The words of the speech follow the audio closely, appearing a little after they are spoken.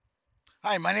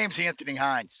Hi, my name's Anthony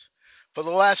Hines. For the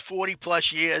last 40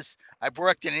 plus years, I've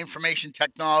worked in information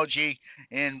technology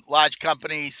in large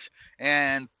companies,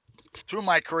 and through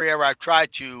my career, I've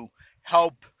tried to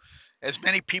help as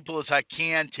many people as I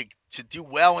can to do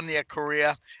well in their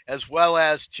career, as well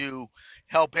as to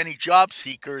help any job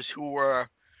seekers who were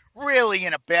really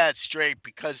in a bad strait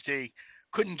because they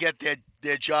couldn't get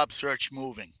their job search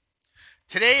moving.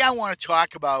 Today, I want to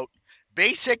talk about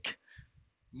basic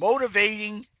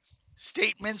motivating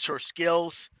statements or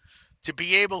skills to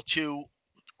be able to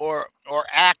or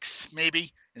acts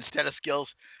maybe instead of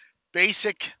skills,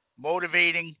 basic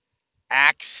motivating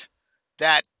acts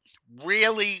that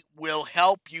really will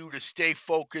help you to stay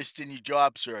focused in your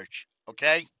job search.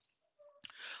 Okay,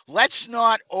 let's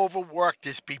not overwork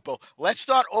this, people. Let's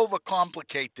not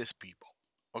overcomplicate this, people.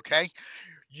 Okay,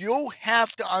 you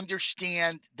have to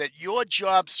understand that your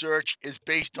job search is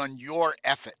based on your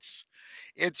efforts.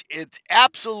 It's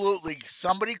absolutely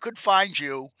somebody could find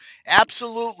you.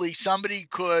 Absolutely somebody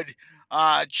could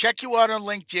check you out on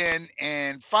LinkedIn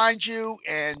and find you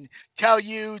and tell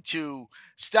you to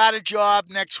start a job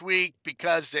next week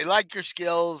because they like your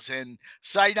skills, and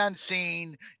sight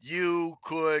unseen you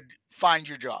could find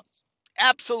your job.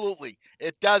 Absolutely,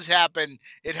 it does happen.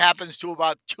 It happens to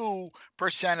about 2%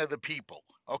 of the people.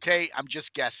 Okay, I'm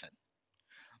just guessing.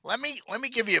 Let me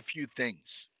give you a few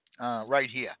things right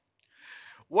here.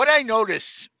 What I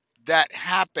notice that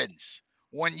happens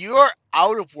when you're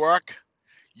out of work,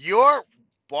 your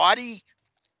body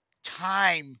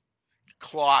time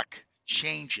clock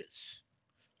changes.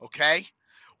 Okay?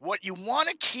 What you want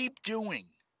to keep doing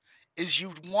is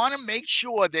you want to make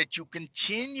sure that you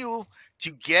continue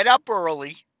to get up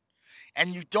early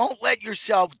and you don't let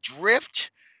yourself drift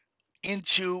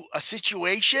into a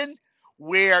situation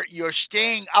where you're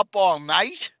staying up all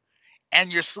night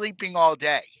and you're sleeping all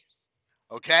day.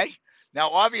 Okay. Now,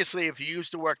 obviously, if you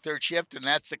used to work third shift and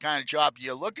that's the kind of job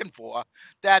you're looking for,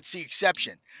 that's the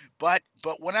exception. But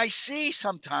what I see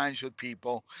sometimes with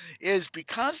people is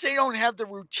because they don't have the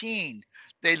routine,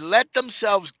 they let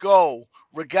themselves go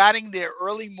regarding their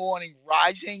early morning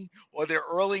rising or their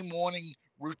early morning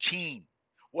routine,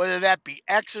 whether that be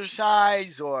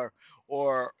exercise or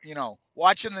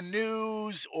watching the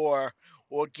news or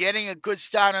getting a good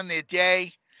start on their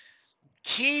day.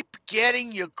 Keep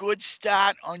getting your good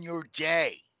start on your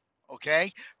day.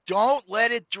 Okay. Don't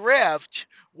let it drift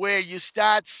where you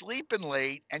start sleeping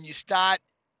late and you start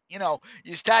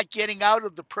getting out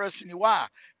of the person you are.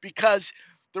 Because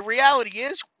the reality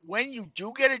is, when you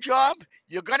do get a job,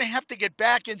 you're going to have to get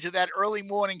back into that early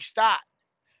morning start,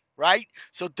 right?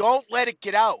 So don't let it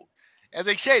get out. As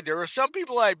they say, there are some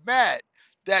people I've met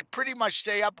that pretty much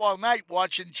stay up all night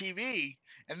watching TV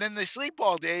and then they sleep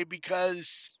all day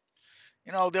because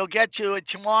they'll get to it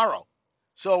tomorrow.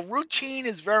 So routine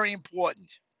is very important.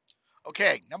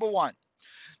 Okay, number one.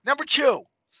 Number two,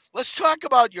 let's talk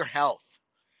about your health.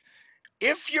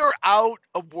 If you're out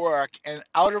of work and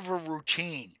out of a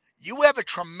routine, you have a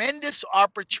tremendous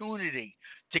opportunity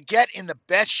to get in the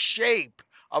best shape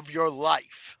of your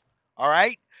life. All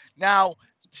right. Now,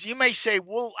 so you may say,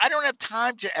 well, I don't have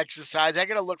time to exercise. I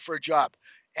got to look for a job.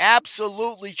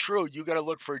 Absolutely true. You got to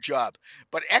look for a job.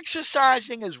 But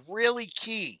exercising is really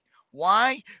key.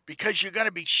 Why? Because you're going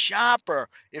to be sharper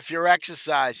if you're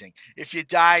exercising, if you're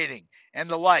dieting, and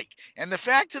the like. And the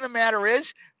fact of the matter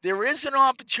is, there is an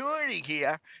opportunity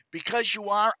here because you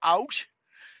are out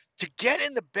to get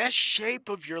in the best shape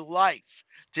of your life,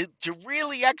 to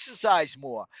really exercise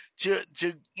more, to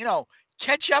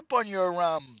catch up on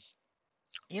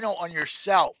on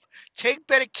yourself. Take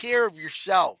better care of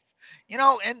yourself.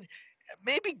 And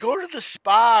maybe go to the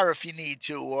spa if you need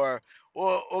to, or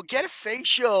get a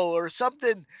facial or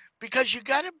something, because you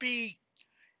got to be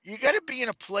in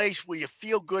a place where you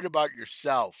feel good about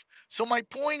yourself. So my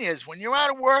point is, when you're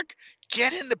out of work,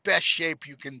 get in the best shape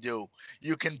you can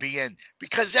be in,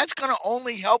 because that's going to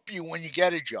only help you when you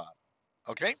get a job.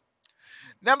 Okay?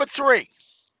 Number 3,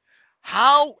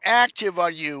 how active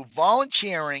are you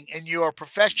volunteering in your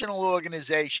professional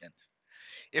organizations?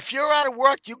 If you're out of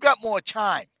work, you got more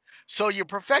time. So your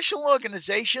professional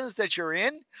organizations that you're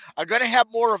in are going to have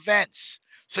more events.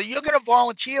 So you're going to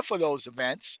volunteer for those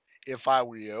events, if I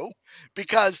were you,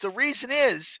 because the reason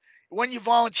is, when you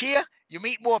volunteer, you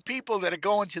meet more people that are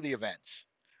going to the events.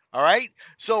 All right.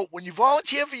 So when you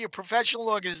volunteer for your professional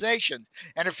organizations,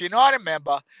 and if you're not a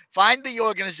member, find the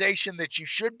organization that you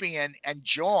should be in and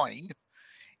join,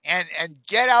 and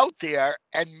get out there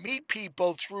and meet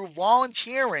people through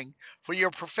volunteering for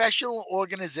your professional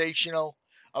organizational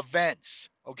events.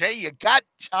 Okay, you got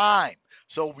time,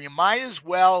 so we might as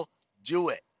well do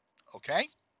it. Okay,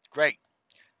 great.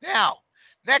 Now,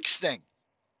 next thing.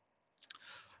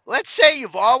 Let's say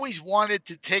you've always wanted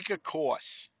to take a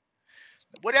course.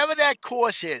 Whatever that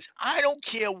course is, I don't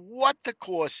care what the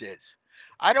course is.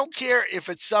 I don't care if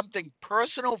it's something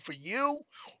personal for you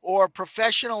or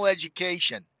professional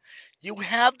education. You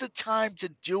have the time to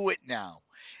do it now.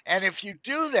 And if you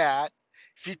do that,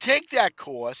 if you take that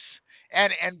course,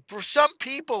 and for some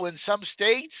people in some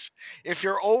states, if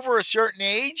you're over a certain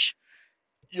age,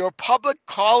 your public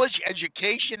college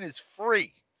education is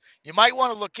free. You might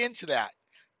want to look into that.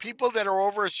 People that are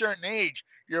over a certain age,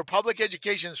 your public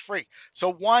education is free.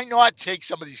 So why not take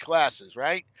some of these classes,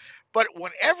 right? But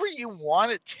whenever you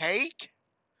want to take,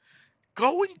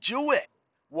 go and do it.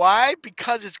 Why?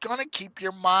 Because it's going to keep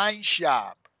your mind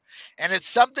sharp. And it's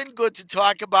something good to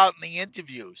talk about in the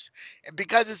interviews. And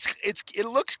because it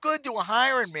looks good to a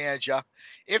hiring manager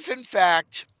if in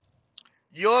fact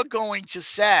you're going to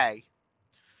say,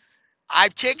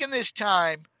 I've taken this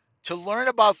time to learn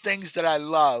about things that I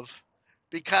love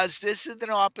because this is an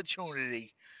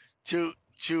opportunity to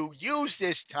use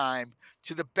this time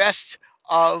to the best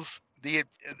of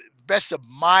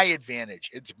my advantage.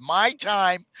 It's my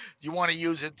time. You want to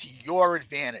use it to your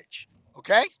advantage.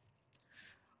 Okay?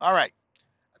 All right.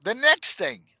 The next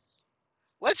thing,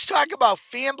 let's talk about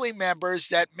family members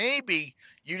that maybe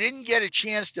you didn't get a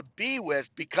chance to be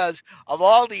with because of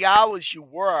all the hours you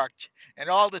worked and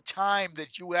all the time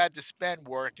that you had to spend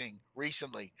working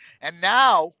recently. And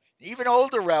now, even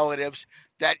older relatives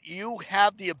that you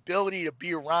have the ability to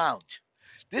be around.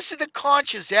 This is a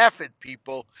conscious effort,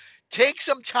 people. Take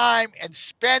some time and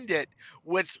spend it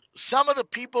with some of the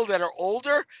people that are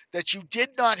older that you did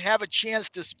not have a chance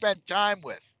to spend time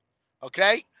with.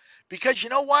 Okay? Because you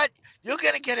know what? You're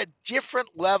going to get a different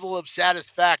level of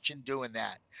satisfaction doing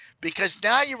that because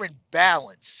now you're in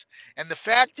balance. And the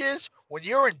fact is, when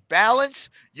you're in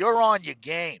balance, you're on your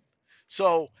game.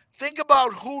 So think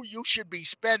about who you should be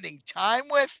spending time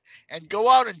with and go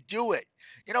out and do it.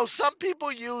 You know, some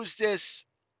people use this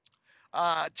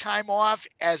time off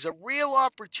as a real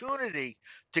opportunity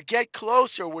to get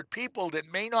closer with people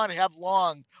that may not have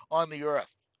long on the earth.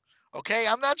 Okay,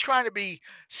 I'm not trying to be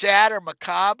sad or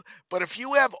macabre, but if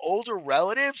you have older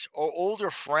relatives or older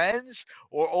friends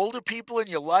or older people in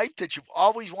your life that you've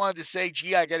always wanted to say,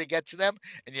 gee, I got to get to them,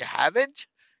 and you haven't,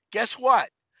 guess what?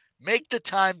 Make the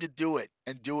time to do it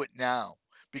and do it now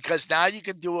because now you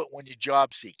can do it when you're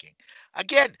job seeking.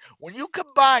 Again, when you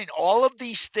combine all of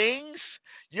these things,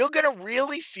 you're going to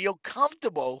really feel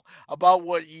comfortable about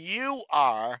what you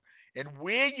are and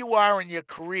where you are in your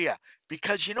career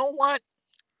because you know what?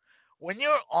 When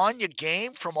you're on your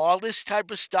game from all this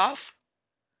type of stuff,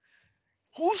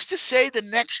 who's to say the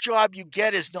next job you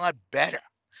get is not better?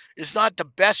 It's not the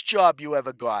best job you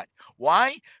ever got.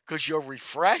 Why? Because you're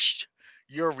refreshed,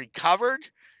 you're recovered,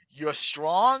 you're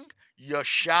strong, you're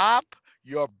sharp,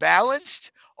 you're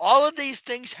balanced. All of these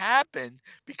things happen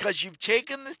because you've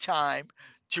taken the time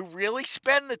to really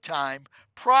spend the time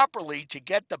properly to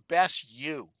get the best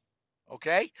you.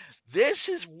 Okay? This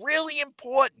is really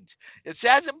important. It's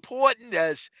as important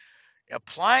as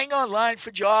applying online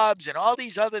for jobs and all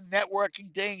these other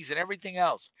networking things and everything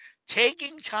else.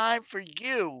 Taking time for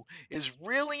you is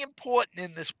really important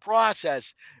in this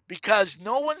process because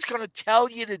no one's going to tell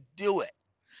you to do it.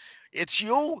 It's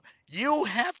you. You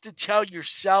have to tell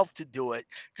yourself to do it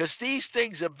because these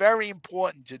things are very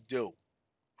important to do.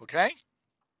 Okay?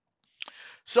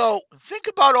 So think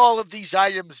about all of these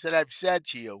items that I've said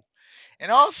to you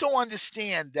and also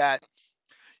understand that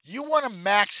you want to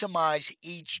maximize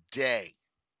each day.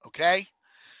 Okay?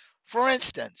 For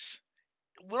instance,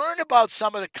 learn about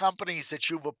some of the companies that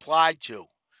you've applied to.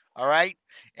 All right.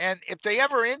 And if they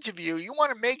ever interview, you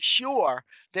want to make sure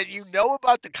that you know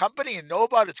about the company and know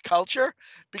about its culture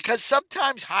because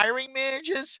sometimes hiring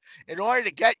managers, in order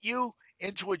to get you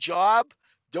into a job,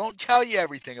 don't tell you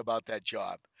everything about that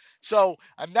job. So,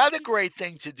 another great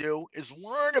thing to do is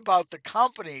learn about the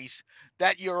companies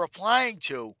that you're applying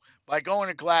to by going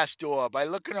to Glassdoor, by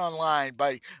looking online,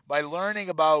 by learning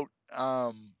about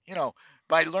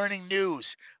by learning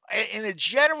news in a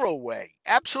general way.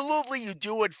 Absolutely, you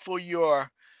do it for your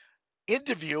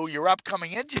interview, your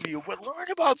upcoming interview, but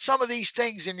learn about some of these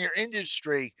things in your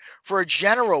industry for a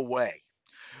general way.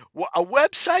 A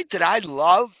website that I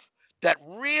love that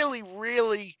really,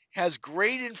 really has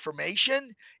great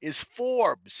information is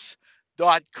Forbes.com.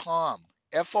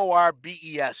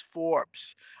 Forbes,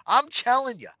 Forbes. I'm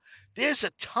telling you, there's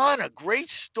a ton of great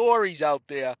stories out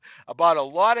there about a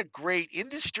lot of great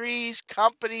industries,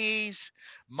 companies,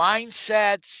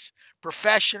 mindsets,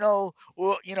 professional,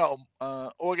 or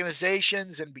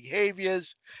organizations and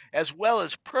behaviors, as well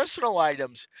as personal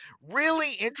items.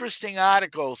 Really interesting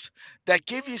articles that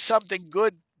give you something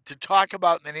good to talk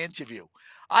about in an interview.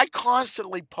 I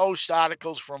constantly post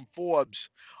articles from Forbes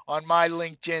on my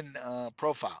LinkedIn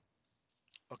profile.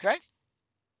 Okay.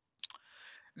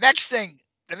 Next thing,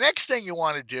 the next thing you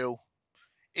want to do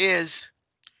is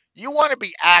you want to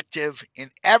be active in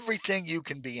everything you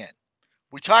can be in.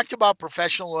 We talked about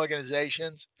professional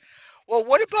organizations. Well,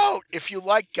 what about if you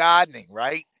like gardening,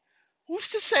 right? Who's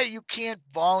to say you can't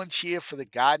volunteer for the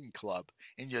garden club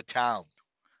in your town?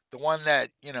 The one that,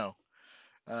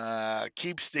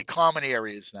 keeps the common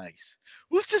areas nice.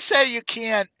 Who's to say you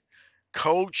can't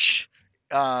coach,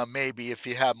 maybe if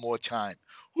you have more time?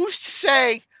 Who's to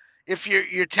say if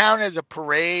your town has a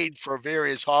parade for a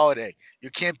various holiday, you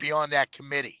can't be on that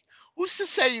committee? Who's to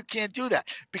say you can't do that?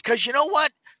 Because you know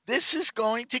what? This is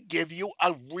going to give you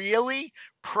a really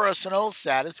personal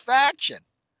satisfaction.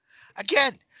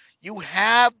 Again, you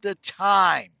have the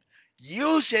time.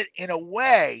 Use it in a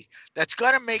way that's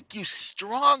going to make you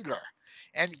stronger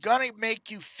and going to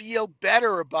make you feel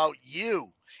better about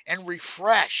you and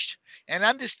refreshed. And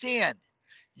understand,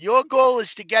 your goal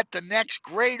is to get the next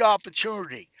great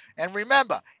opportunity. And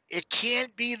remember, it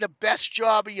can't be the best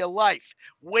job of your life,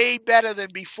 way better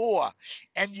than before.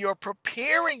 And you're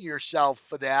preparing yourself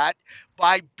for that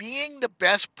by being the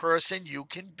best person you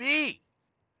can be,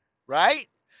 right?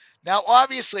 Now,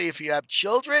 obviously, if you have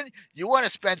children, you want to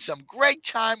spend some great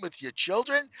time with your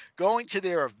children, going to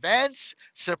their events,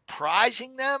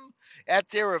 surprising them at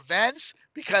their events,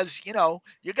 because, you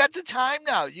got the time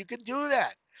now. You can do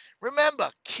that.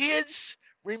 Remember, kids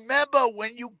remember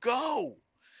when you go.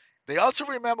 They also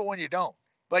remember when you don't.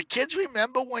 But kids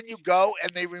remember when you go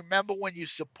and they remember when you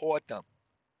support them.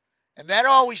 And that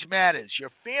always matters.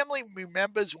 Your family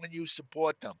remembers when you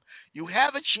support them. You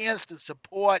have a chance to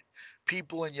support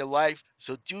people in your life,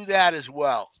 so do that as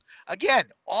well. Again,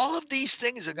 all of these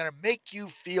things are going to make you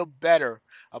feel better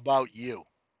about you.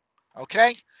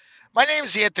 Okay? My name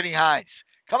is Anthony Hines.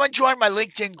 Come and join my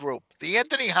LinkedIn group, the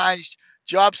Anthony Hines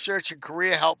Job Search and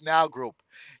Career Help Now group.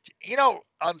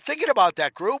 I'm thinking about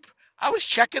that group. I was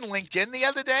checking LinkedIn the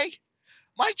other day.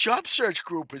 My job search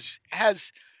group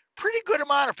has pretty good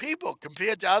amount of people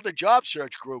compared to other job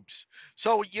search groups.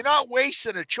 So you're not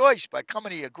wasting a choice by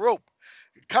coming to your group.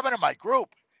 Coming to my group.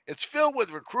 It's filled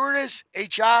with recruiters,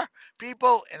 HR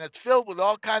people, and it's filled with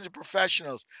all kinds of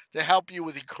professionals to help you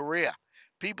with your career.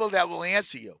 People that will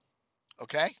answer you.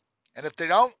 Okay? And if they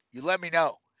don't, you let me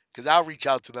know because I'll reach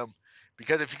out to them.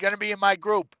 Because if you're going to be in my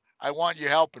group, I want you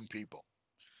helping people.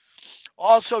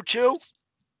 Also, too,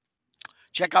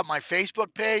 check out my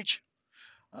Facebook page.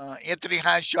 Anthony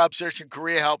Hines Job Search and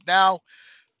Career Help Now.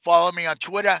 Follow me on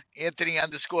Twitter,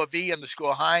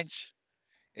 Anthony_V_Hines,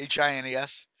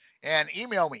 Hines. And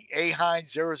email me,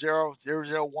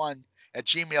 ahines00001 at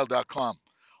gmail.com.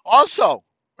 Also,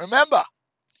 remember,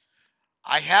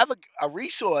 I have a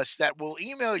resource that will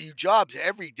email you jobs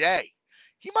every day.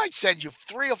 He might send you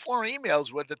 3 or 4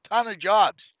 emails with a ton of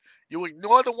jobs. You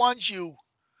ignore the ones you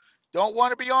don't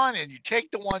want to be on and you take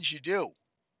the ones you do.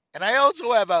 And I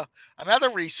also have another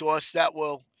resource that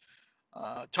will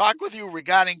talk with you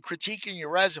regarding critiquing your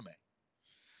resume.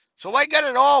 So I got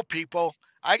it all, people.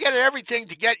 I got everything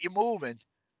to get you moving,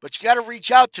 but you got to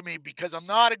reach out to me because I'm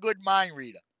not a good mind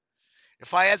reader.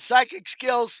 If I had psychic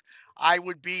skills, I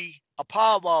would be a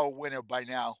Powerball winner by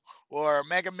now or a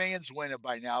Mega Millions winner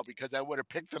by now because I would have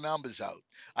picked the numbers out.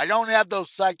 I don't have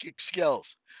those psychic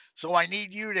skills. So I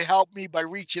need you to help me by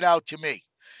reaching out to me.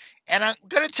 And I'm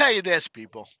going to tell you this,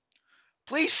 people.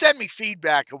 Please send me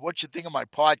feedback of what you think of my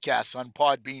podcast on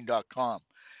podbean.com.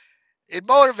 It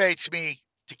motivates me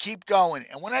to keep going.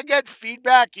 And when I get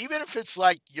feedback, even if it's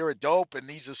like you're a dope and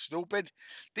these are stupid,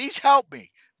 these help me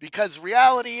because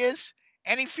reality is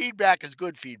any feedback is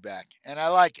good feedback and I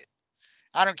like it.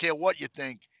 I don't care what you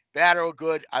think, bad or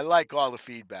good, I like all the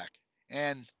feedback.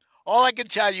 And all I can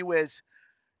tell you is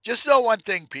just know one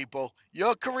thing, people.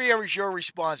 Your career is your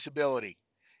responsibility.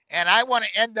 And I want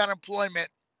to end unemployment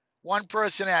one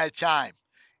person at a time.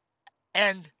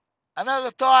 And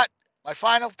another thought, my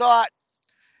final thought,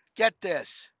 get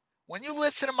this. When you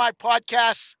listen to my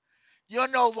podcast, you're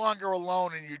no longer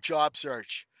alone in your job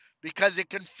search because it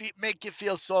can make you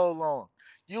feel so alone.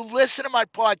 You listen to my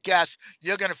podcast,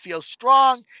 you're going to feel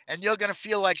strong and you're going to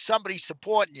feel like somebody's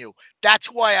supporting you. That's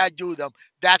why I do them.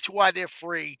 That's why they're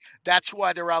free. That's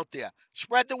why they're out there.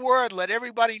 Spread the word. Let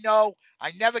everybody know.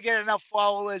 I never get enough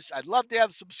followers. I'd love to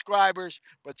have subscribers,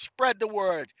 but spread the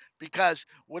word because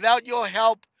without your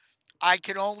help, I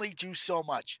can only do so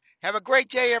much. Have a great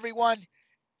day, everyone.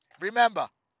 Remember,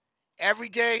 every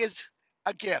day is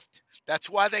a gift. That's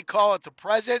why they call it the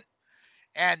present.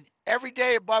 And every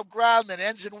day above ground that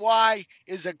ends in Y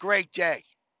is a great day.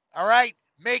 All right?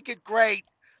 Make it great.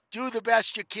 Do the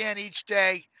best you can each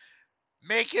day.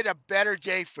 Make it a better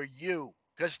day for you.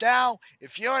 Because now,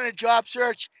 if you're on a job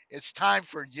search, it's time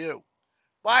for you.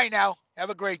 Bye now. Have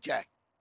a great day.